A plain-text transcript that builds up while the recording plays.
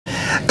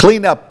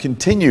Cleanup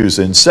continues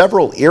in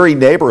several Erie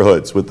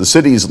neighborhoods with the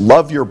city's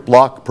Love Your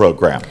Block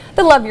program.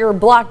 The Love Your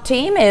Block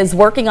team is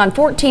working on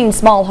 14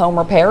 small home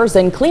repairs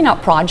and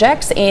cleanup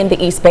projects in the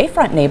East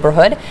Bayfront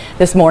neighborhood.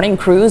 This morning,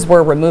 crews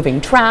were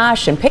removing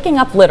trash and picking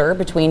up litter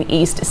between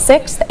East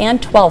 6th and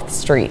 12th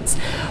Streets.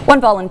 One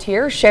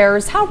volunteer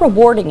shares how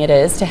rewarding it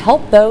is to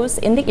help those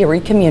in the Erie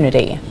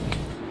community.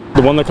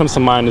 The one that comes to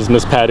mind is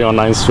Miss Patty on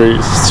 9th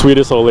Street.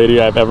 Sweetest old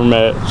lady I've ever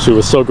met. She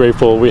was so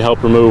grateful. We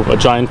helped remove a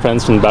giant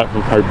fence from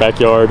her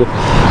backyard.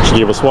 She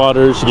gave us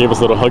water. She gave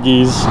us little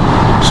huggies.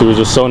 She was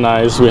just so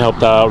nice. We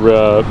helped out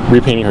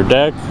repainting her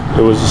deck.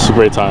 It was just a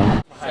great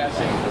time.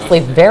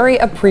 Very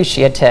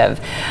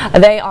appreciative.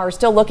 They are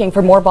still looking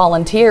for more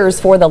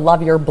volunteers for the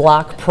Love Your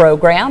Block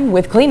program,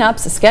 with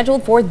cleanups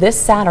scheduled for this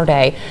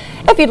Saturday.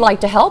 If you'd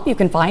like to help, you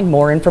can find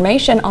more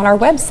information on our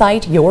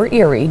website,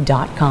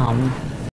 YourErie.com.